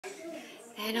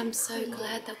And I'm so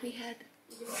glad that we had.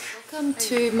 Welcome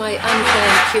to my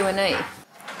unplanned Q&A.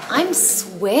 I'm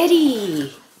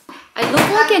sweaty. I look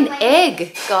like an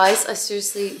egg, guys. I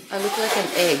look like an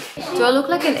egg. Do I look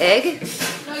like an egg?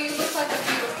 No, you look like a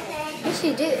beautiful. Yes,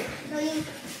 you do.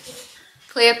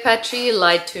 Cleopatra, you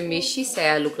lied to me. She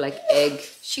said I look like egg.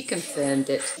 She confirmed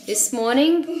it. This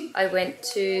morning, I went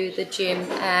to the gym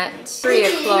at 3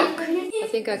 o'clock. I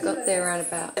think I got there around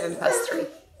about 3:07.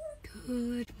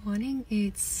 Good morning.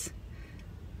 It's,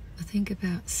 I think,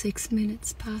 about 6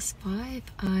 minutes past 5.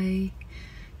 I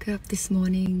got up this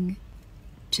morning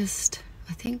just,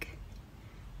 I think,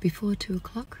 before 2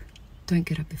 o'clock. Don't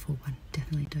get up before 1.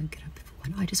 Definitely don't get up before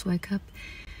 1. I just woke up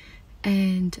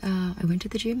and I went to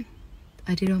the gym.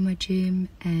 I did all my gym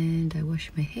and I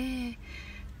washed my hair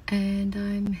and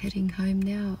I'm heading home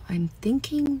now. I'm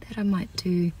thinking that I might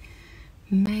do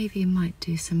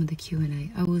some of the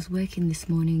Q&A. I was working this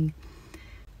morning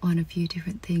on a few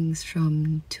different things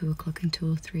from 2 o'clock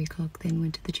until 3 o'clock, then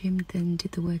went to the gym, then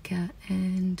did the workout,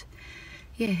 and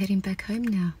yeah, heading back home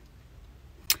now.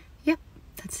 Yep,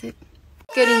 that's it.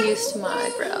 Getting used to my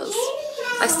eyebrows.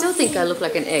 I still think I look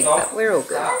like an egg, but we're all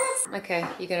good. Okay,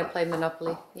 you're gonna play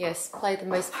Monopoly. Yes, play the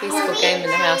most peaceful game in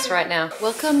the house right now.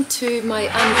 Welcome to my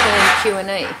unplanned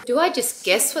Q&A. Do I just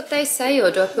guess what they say or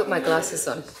do I put my glasses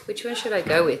on? Which one should I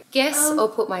go with? Guess or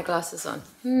put my glasses on?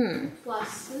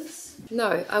 Glasses?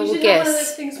 No, I will You should guess. have one of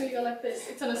those things where you go like this.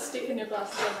 It's on a stick and your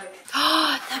glasses are like...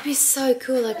 Oh, that'd be so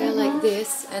cool. I go like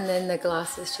this and then the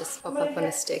glasses just pop up on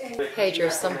a stick. Hey,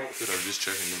 Jerusalem. Good, I'm just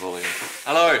checking the volume.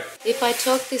 Hello! If I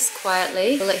talk this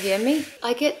quietly, will it hear me?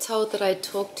 I get told that I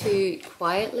talk too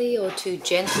quietly or too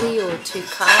gently or too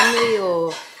calmly,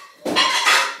 or...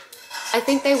 I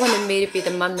think they wanted me to be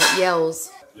the mum that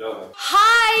yells. Yeah.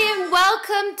 Hi and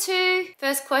welcome to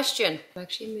first question. I'm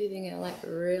actually moving it like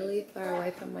really far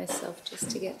away from myself just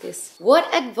to get this. What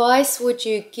advice would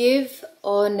you give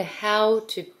on how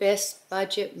to best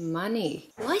budget money?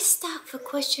 Why start with a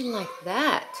question like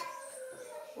that?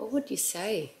 What would you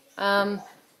say? I've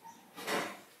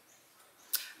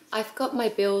got my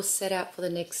bills set out for the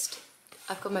next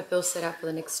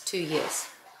 2 years.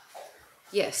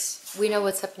 Yes, we know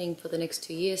what's happening for the next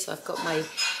 2 years. So I've got my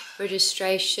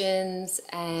registrations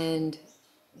and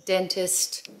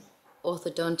dentist,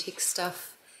 orthodontic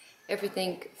stuff,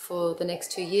 everything for the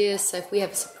next 2 years. So if we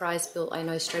have a surprise bill, I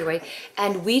know straight away.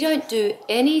 And we don't do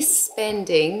any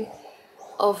spending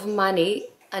of money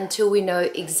until we know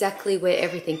exactly where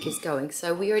everything is going.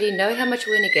 So we already know how much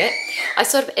we're gonna get. I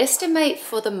sort of estimate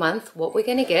for the month what we're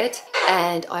gonna get,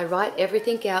 and I write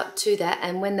everything out to that,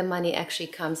 and when the money actually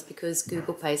comes, because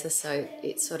Google pays us, so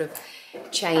it sort of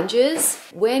changes.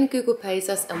 When Google pays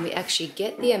us and we actually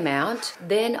get the amount,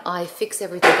 then I fix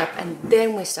everything up and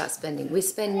then we start spending. We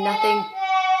spend nothing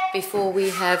before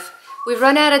we've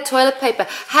run out of toilet paper.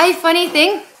 Hey, funny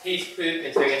thing. He's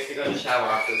pooping, so he gets to go in the shower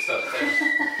after the shop finished.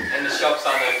 And the shop's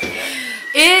aren't open yet.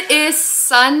 It is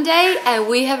Sunday and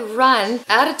we have run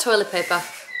out of toilet paper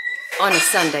on a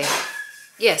Sunday.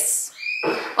 Yes.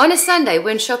 On a Sunday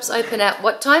when shops open at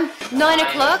what time? 9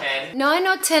 o'clock? 9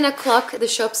 or 10 o'clock the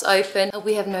shops open.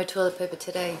 We have no toilet paper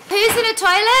today. Who's in a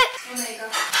toilet?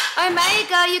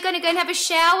 Omega, you're going to go and have a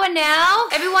shower now.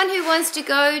 Everyone who wants to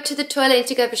go to the toilet needs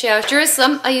to go for a shower.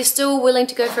 Jerusalem, are you still willing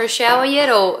to go for a shower yet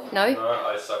or no? No,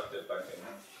 I sucked it back in.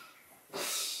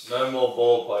 No more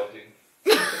ball fighting.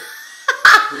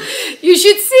 You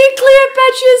should see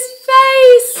Cleopatra's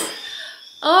face.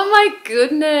 Oh my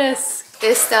goodness.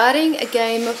 They're starting a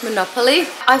game of Monopoly.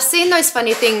 I've seen those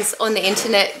funny things on the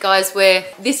internet, guys, where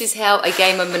this is how a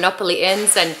game of Monopoly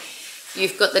ends and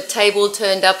you've got the table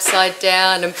turned upside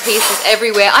down and pieces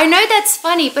everywhere. I know that's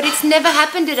funny, but it's never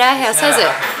happened at our house, has it?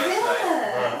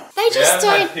 Yeah. They just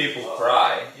don't... had people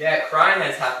cry. Yeah, crying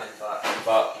has happened,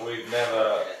 But we've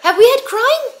never... Have we had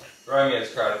crying? Romeo's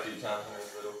cried a few times when he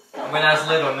was little. and when I was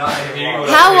little, not anymore.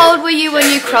 How old were you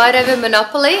when you cried over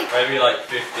Monopoly? Maybe like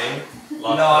 15. No,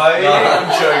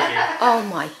 I'm joking. Oh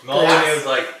my Not when he goodness. was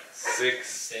like 6.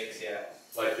 6, yeah.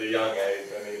 Like the young age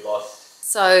when he lost.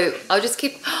 So I'll just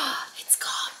keep... It's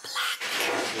gone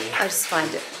black. I just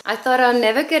find it. I thought I'll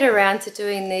never get around to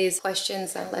doing these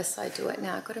questions unless I do it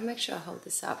now. I've got to make sure I hold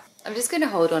this up. I'm just going to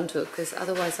hold on to it because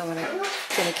otherwise I'm going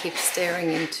to keep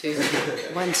staring into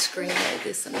one screen like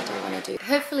this and I don't want to do.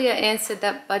 Hopefully I answered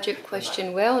that budget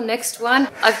question well. Next one.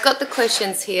 I've got the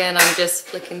questions here and I'm just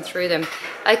flicking through them.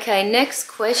 Okay, next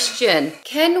question.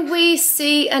 Can we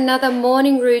see another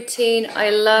morning routine?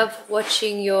 I love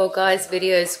watching your guys'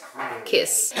 videos.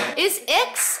 Kiss. Is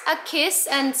X a kiss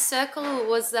and circle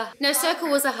was a... No, circle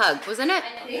was a hug, wasn't it?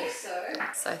 I think so.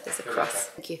 So there's a cross.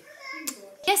 Thank you.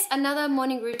 Yes, another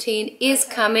morning routine is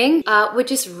coming. We're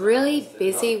just really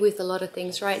busy with a lot of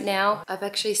things right now. I've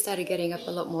actually started getting up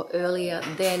a lot more earlier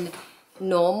than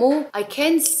normal. I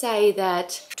can say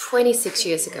that 26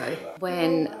 years ago,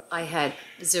 when I had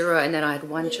 0 and then I had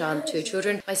 1 child, 2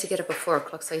 children, I used to get up at 4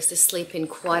 o'clock, so I used to sleep in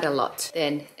quite a lot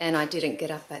then, and I didn't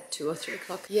get up at 2 or 3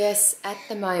 o'clock. Yes, at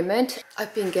the moment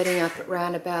I've been getting up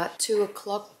around about 2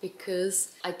 o'clock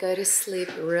because I go to sleep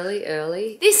really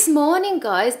early. This morning,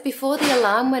 guys, before the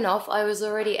alarm went off, I was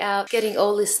already out getting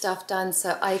all this stuff done,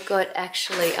 so I got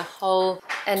actually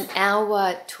an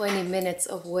hour 20 minutes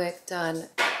of work done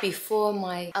before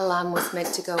my alarm was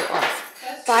meant to go off.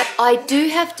 But I do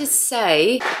have to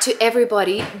say to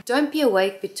everybody, don't be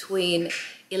awake between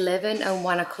 11 and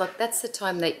 1 o'clock. That's the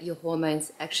time that your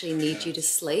hormones actually need you to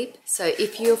sleep. So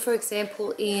if you're, for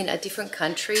example, in a different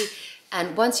country,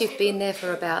 and once you've been there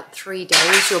for about 3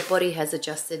 days, your body has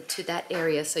adjusted to that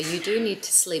area. So you do need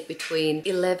to sleep between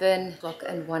 11 o'clock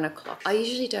and 1 o'clock. I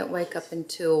usually don't wake up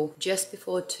until just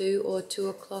before 2 or 2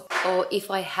 o'clock. Or if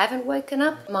I haven't woken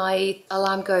up, my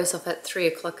alarm goes off at 3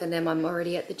 o'clock and then I'm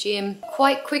already at the gym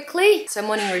quite quickly. So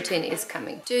morning routine is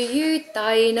coming. Do you,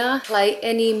 Taina, play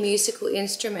any musical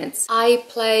instruments? I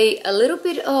play a little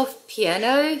bit of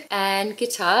piano and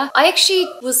guitar. I actually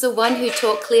was the one who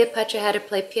taught Cleopatra how to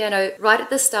play piano right at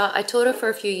the start. I taught her for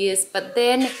a few years, but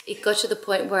then it got to the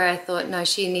point where I thought, no,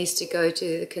 she needs to go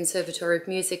to the Conservatory of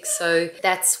Music. So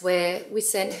that's where we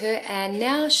sent her, and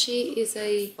now she is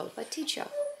a qualified teacher.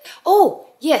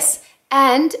 Oh, yes.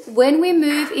 And when we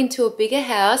move into a bigger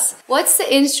house, what's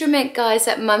the instrument, guys,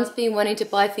 that Mum's been wanting to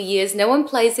buy for years? No one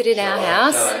plays it in our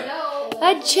house.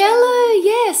 A cello,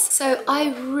 yes. So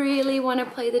I really want to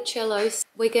play the cello.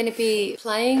 We're going to be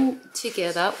playing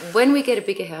together when we get a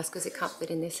bigger house, because it can't fit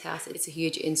in this house. It's a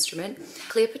huge instrument.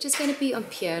 Cleopatra's going to be on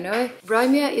piano.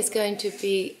 Romeo is going to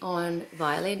be on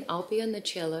violin. I'll be on the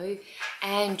cello.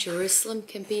 And Jerusalem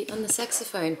can be on the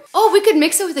saxophone. Oh, we could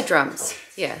mix it with the drums.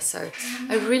 Yeah, so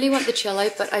I really want the cello,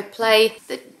 but I play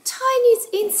the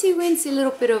tiniest insy-wincy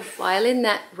little bit of violin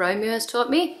that Romeo has taught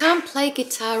me. Can't play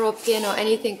guitar or piano or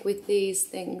anything with these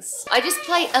things. I just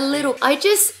play a little. I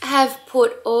just have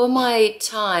put all my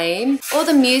time, all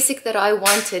the music that I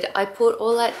wanted, I put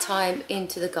all that time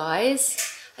into the guys.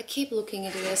 I keep looking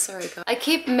into there, sorry guys. I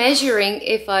keep measuring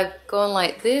if I've gone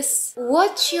like this.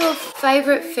 What's your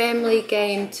favorite family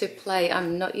game to play?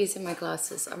 I'm not using my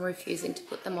glasses. I'm refusing to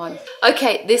put them on.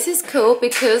 Okay, this is cool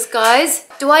because, guys,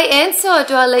 do I answer or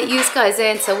do I let you guys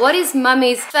answer? What is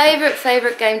Mummy's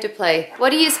favorite game to play?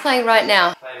 What are you playing right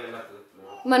now?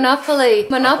 Monopoly.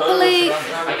 Monopoly.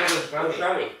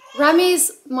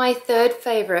 Rummy's my third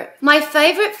favorite. My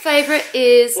favorite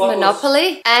is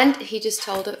Monopoly, and he just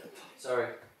told it. Sorry.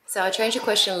 So I'll change the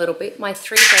question a little bit. My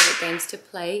 3 favorite games to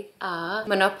play are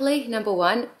Monopoly, number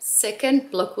 1.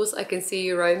 Second, Blockles, I can see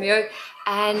you, Romeo.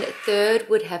 And third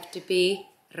would have to be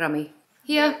Rummy.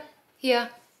 Here.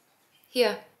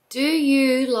 Do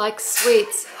you like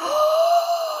sweets?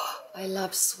 I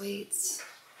love sweets.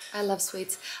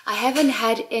 I haven't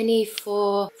had any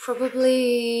for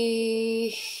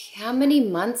probably how many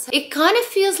months? It kind of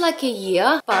feels like a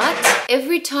year, but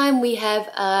every time we have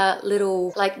a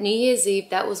little, like New Year's Eve,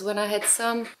 that was when I had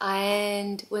some.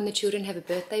 And when the children have a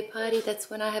birthday party, that's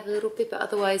when I have a little bit, but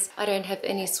otherwise I don't have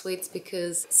any sweets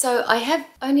because, so I have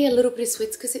only a little bit of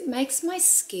sweets because it makes my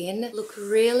skin look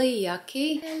really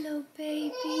yucky. Hello,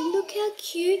 baby. Look how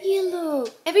cute you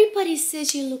look. Everybody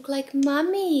says you look like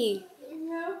Mummy.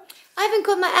 I haven't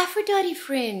got my Aphrodite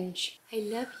fringe. I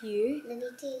love you. Love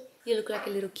you too. You look like a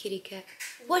little kitty cat.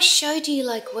 What show do you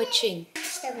like watching?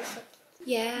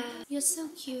 Yeah, you're so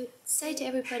cute. Say to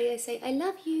everybody, I say, I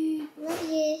love you. Love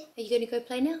you. Are you going to go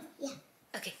play now? Yeah.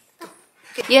 Okay.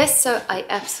 Yes, so I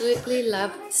absolutely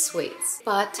love sweets,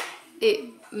 but it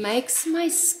makes my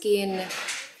skin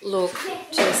look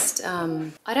just,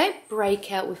 I don't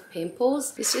break out with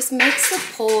pimples. It just makes the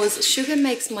pores, sugar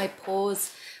makes my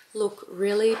pores look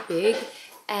really big,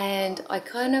 and I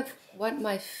kind of want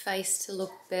my face to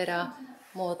look better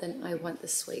more than I want the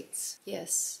sweets.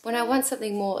 Yes. When I want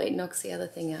something more, it knocks the other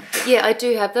thing out. But yeah, I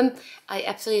do have them. I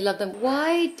absolutely love them.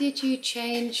 Why did you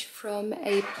change from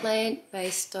a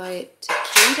plant-based diet to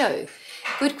keto?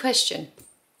 Good question.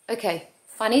 Okay,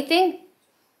 funny thing.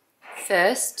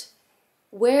 First,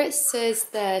 where it says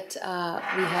that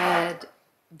we had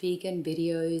vegan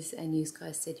videos and you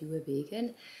guys said you were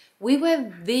vegan, we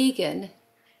were vegan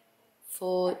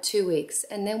for 2 weeks,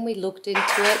 and then we looked into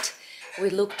it.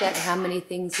 We looked at how many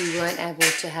things we weren't able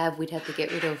to have. We'd have to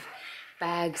get rid of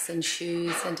bags and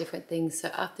shoes and different things. So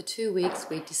after 2 weeks,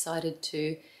 we decided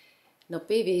to not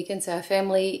be vegan. So our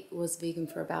family was vegan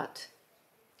for about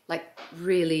Like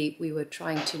really, we were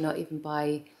trying to not even buy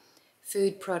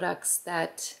food products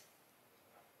that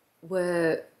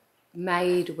were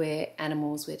made where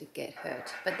animals were to get hurt.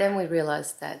 But then we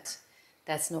realized that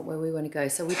that's not where we want to go.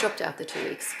 So we dropped it after 2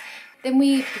 weeks. Then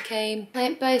we became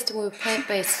plant-based, and we were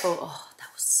plant-based for, that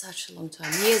was such a long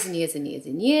time, years and years and years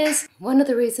and years. One of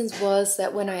the reasons was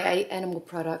that when I ate animal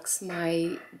products,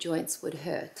 my joints would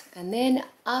hurt. And then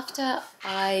after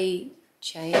I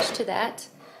changed to that,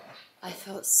 I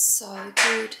felt so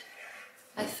good.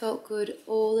 I felt good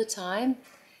all the time.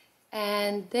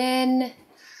 And then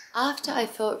after I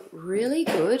felt really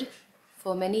good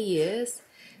for many years,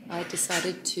 I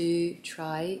decided to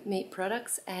try meat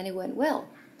products, and it went well.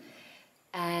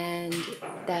 And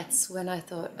that's when I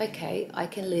thought, okay, I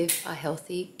can live a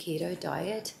healthy keto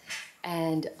diet.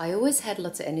 And I always had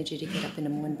lots of energy to get up in the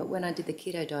morning, but when I did the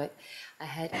keto diet, I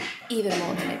had even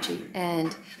more energy.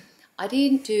 And I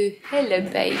didn't do, hello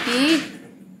baby.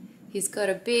 He's got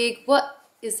a big, what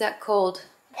is that called?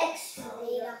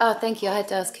 Excavator. Oh, thank you. I had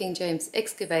to ask King James.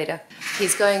 Excavator.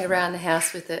 He's going around the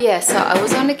house with it. Yeah, so I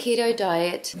was on a keto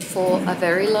diet for a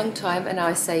very long time, and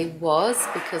I say was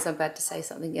because I'm about to say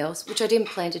something else, which I didn't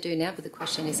plan to do now, but the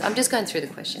question is, I'm just going through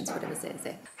the questions, whatever's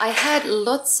there. I had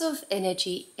lots of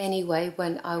energy anyway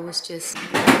when I was just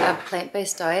a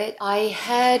plant-based diet. I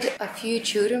had a few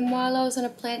children while I was on a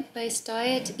plant-based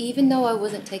diet, even though I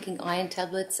wasn't taking iron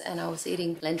tablets and I was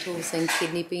eating lentils and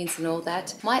kidney beans and all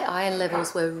that. My iron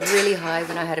levels were really high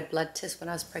when I had a blood test when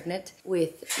I was pregnant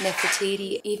with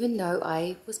Nefertiti, even though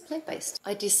I was plant-based.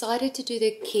 I decided to do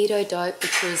the keto diet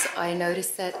because I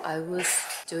noticed that I was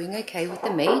doing okay with the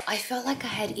meat. I felt like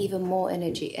I had even more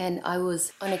energy, and I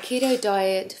was on a keto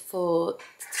diet for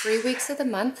 3 weeks of the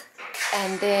month,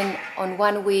 and then on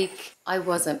 1 week I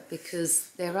wasn't, because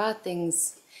there are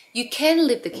things you can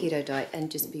live the keto diet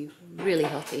and just be really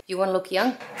healthy. You want to look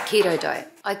young? Keto diet.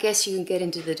 I guess you can get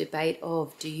into the debate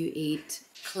of, do you eat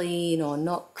clean or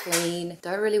not clean?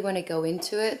 Don't really want to go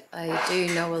into it. I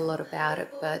do know a lot about it,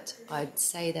 but I'd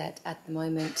say that at the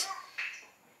moment,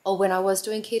 or when I was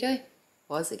doing keto,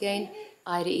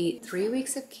 I'd eat 3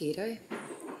 weeks of keto,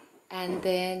 and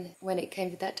then when it came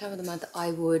to that time of the month,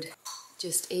 I would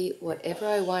just eat whatever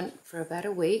I want for about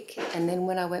a week, and then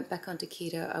when I went back onto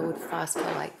keto, I would fast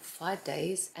for like 5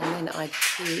 days, and then I'd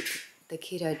keep the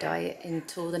keto diet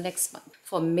until the next month.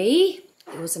 For me,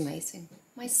 it was amazing.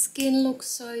 My skin looked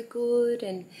so good,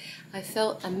 and I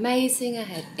felt amazing. I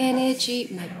had energy.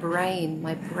 My brain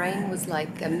was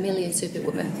like a million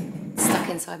superwomen stuck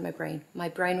inside my brain. My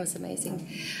brain was amazing.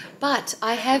 But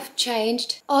I have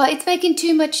changed. Oh, it's making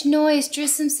too much noise.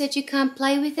 Drissom said you can't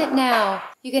play with it now.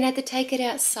 You're going to have to take it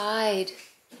outside.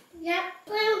 Yeah,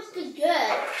 play with the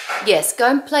dirt. Yes, go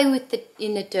and play with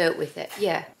in the dirt with it,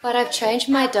 yeah. But I've changed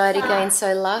my diet again,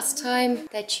 so last time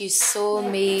that you saw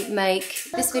me make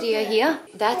this video here,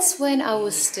 that's when I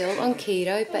was still on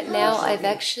keto, but now I've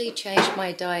actually changed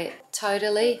my diet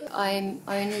totally. I'm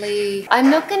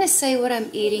not going to say what I'm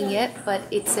eating yet, but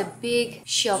it's a big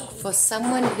shock for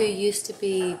someone who used to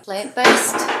be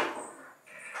plant-based.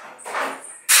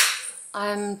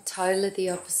 I'm totally the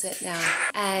opposite now,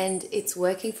 and it's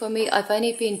working for me. I've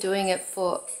only been doing it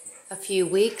for a few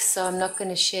weeks, so I'm not going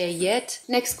to share yet.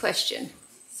 Next question.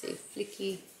 Let's see,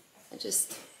 Flicky, I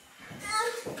just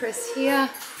press here.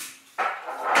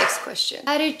 Next question.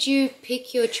 How did you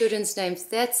pick your children's names?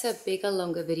 That's a bigger,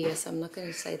 longer video, so I'm not going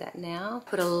to say that now.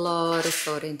 Put a lot of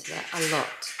thought into that, a lot.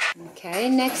 Okay,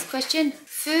 next question.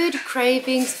 Food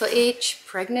cravings for each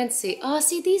pregnancy. Oh,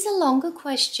 see, these are longer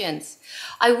questions.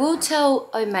 I will tell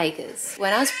Omegas.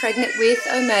 When I was pregnant with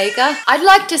Omega, I'd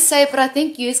like to say, but I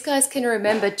think you guys can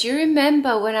remember. Do you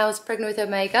remember when I was pregnant with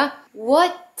Omega?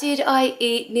 What did I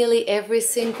eat nearly every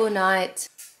single night?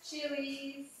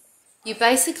 Chilies. You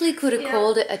basically could have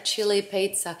called it a chili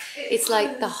pizza. It's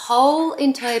like the whole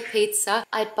entire pizza.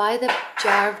 I'd buy the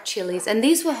jar of chilies, and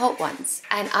these were hot ones,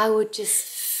 and I would just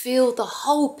fill the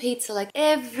whole pizza, like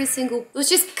every single, it was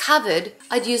just covered.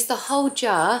 I'd use the whole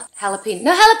jar,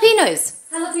 jalapenos.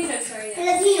 Jalapenos, sorry.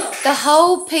 Yeah. Jalapeno. The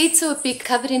whole pizza would be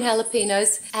covered in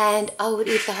jalapenos, and I would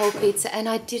eat the whole pizza, and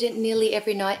I did it nearly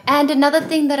every night. And another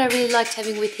thing that I really liked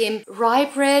having with him, rye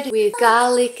bread with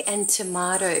garlic and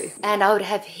tomato, and I would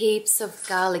have heaps of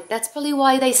garlic. That's probably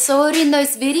why they saw it in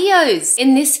those videos.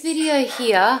 In this video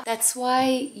here, that's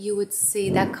why you would see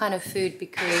that kind of food,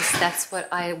 because that's what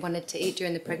I wanted to eat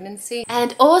during the pregnancy.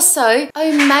 And also,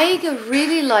 Omega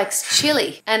really likes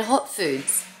chili and hot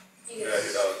foods. Yeah, he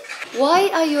does. Why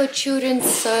are your children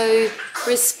so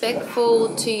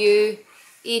respectful to you,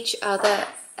 each other,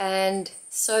 and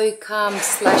so calm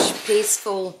 /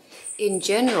 peaceful in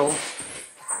general?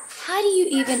 How do you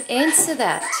even answer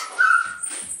that?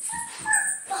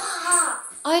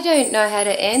 I don't know how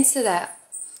to answer that.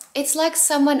 It's like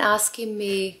someone asking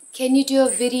me, can you do a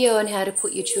video on how to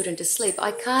put your children to sleep?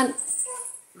 I can't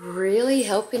really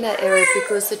help in that area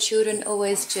because the children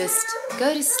always just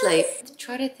go to sleep.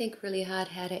 Try to think really hard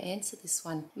how to answer this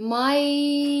one.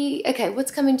 Okay,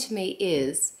 what's coming to me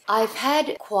is I've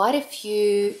had quite a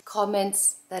few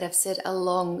comments that have said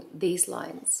along these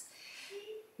lines.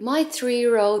 My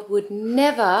 3-year-old would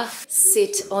never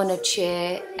sit on a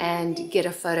chair and get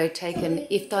a photo taken.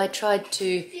 If I tried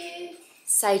to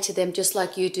say to them, just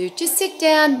like you do, just sit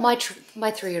down, my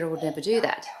 3-year-old would never do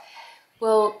that.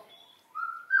 Well,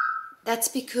 that's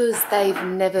because they've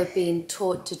never been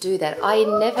taught to do that. I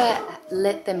never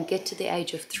let them get to the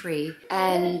age of 3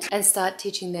 and start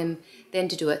teaching them then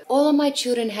to do it. All of my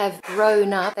children have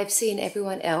grown up. They've seen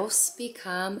everyone else be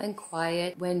calm and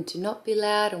quiet, when to not be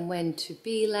loud and when to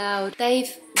be loud.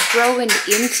 They've grown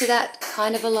into that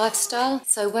kind of a lifestyle.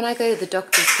 So when I go to the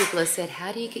doctors, people have said,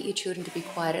 how do you get your children to be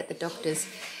quiet at the doctors?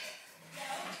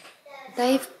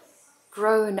 They've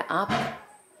grown up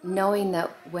knowing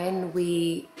that when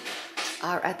we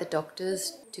are at the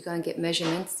doctors to go and get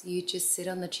measurements, you just sit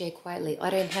on the chair quietly. I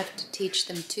don't have to teach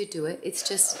them to do it. It's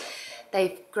just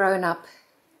they've grown up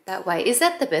that way. Is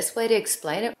that the best way to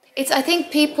explain it? I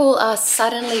think people are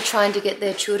suddenly trying to get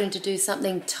their children to do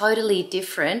something totally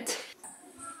different.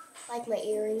 Like my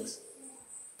earrings.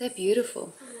 They're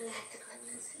beautiful.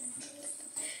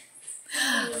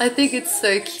 I think it's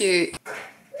so cute.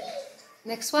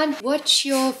 Next one. What's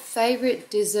your favorite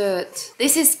dessert?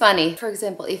 This is funny. For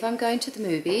example, if I'm going to the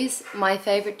movies, my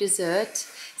favorite dessert.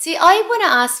 See, I want to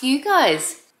ask you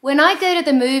guys. When I go to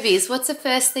the movies, what's the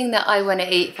first thing that I want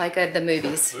to eat if I go to the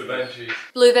movies? Blue vein cheese.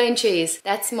 Blue vein cheese.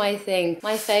 That's my thing.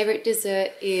 My favorite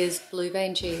dessert is blue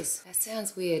vein cheese. That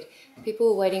sounds weird.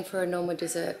 People are waiting for a normal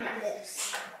dessert.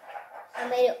 This. I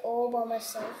made it all by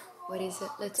myself. What is it?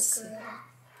 Let's see.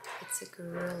 It's a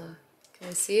gorilla. Can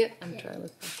we see it? I'm trying to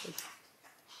look backwards.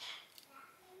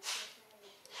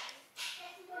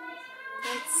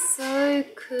 That's so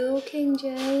cool, King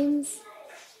James.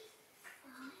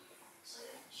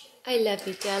 I love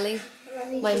you, darling.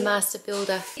 My master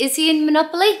builder. Is he in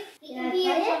Monopoly? He can be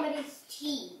on somebody's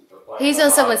team. He's on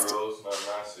someone's Hard rules, no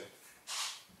mercy.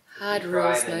 Hard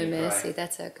rules, no mercy.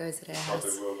 That's how it goes at our Probably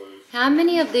house. will lose. How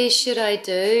many of these should I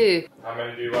do? How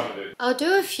many do you want to do? I'll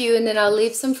do a few and then I'll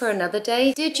leave some for another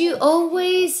day. Did you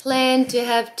always plan to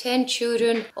have 10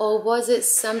 children, or was it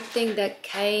something that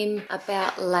came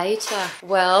about later?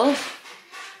 Well,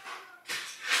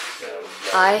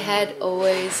 I had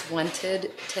always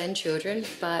wanted 10 children,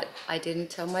 but I didn't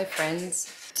tell my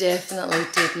friends. Definitely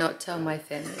did not tell my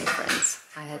family and friends.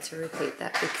 I had to repeat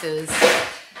that because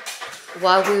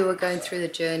while we were going through the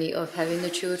journey of having the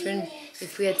children,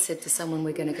 if we had said to someone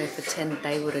we're going to go for 10,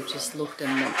 they would have just looked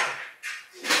and went,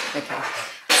 okay.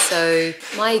 So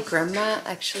my grandma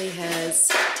actually has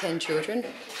 10 children.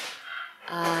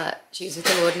 She's with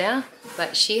the Lord now,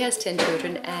 but she has 10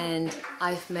 children, and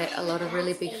I've met a lot of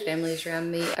really big families around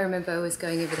me. I remember I was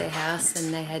going over their house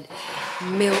and they had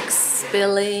milk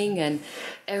spilling and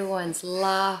everyone's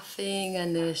laughing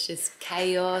and there's just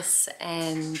chaos,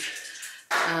 and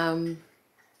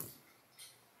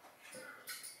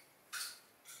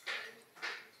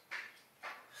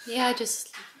yeah, I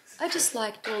just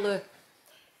liked all the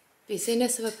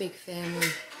busyness of a big family.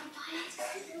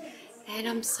 And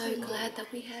I'm so glad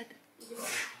that we had.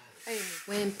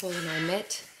 When Paul and I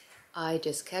met, I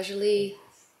just casually,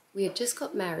 we had just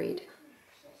got married.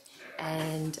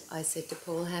 And I said to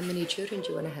Paul, how many children do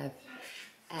you want to have?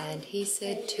 And he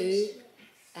said 2.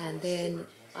 And then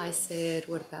I said,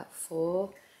 what about 4?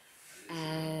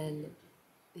 And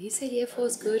he said, yeah,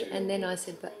 4's good. And then I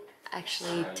said, but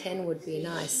actually 10 would be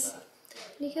nice.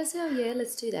 And he goes, oh yeah,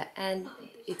 let's do that. And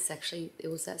it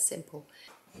was that simple.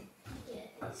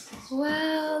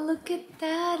 Wow, look at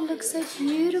that. It looks so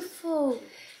beautiful.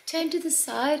 Turn to the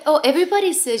side. Oh,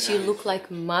 everybody says you look like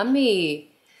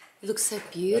Mummy. You look so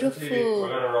beautiful. We're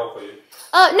going to roll for you.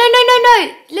 Oh,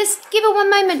 no. Let's give her one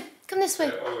moment. Come this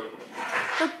way.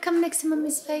 Yeah, Look, come next to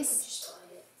Mummy's face.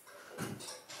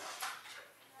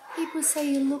 People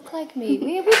say you look like me.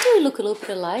 Yeah, we do look a little bit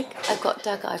alike. I've got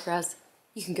dark eyebrows.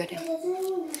 You can go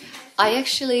down. I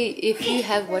actually, if you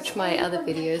have watched my other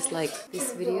videos, like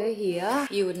this video here,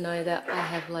 you would know that I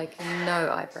have like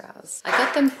no eyebrows. I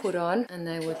got them put on and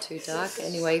they were too dark.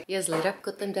 Anyway, years later,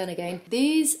 got them done again.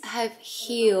 These have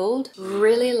healed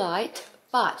really light,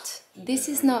 but this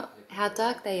is not how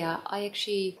dark they are. I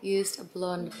actually used a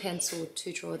blonde pencil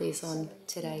to draw these on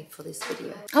today for this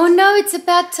video. Oh no, it's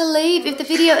about to leave. If the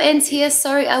video ends here,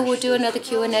 sorry, I will do another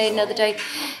Q&A another day.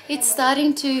 It's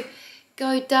starting to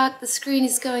go dark. The screen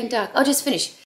is going dark. I'll just finish.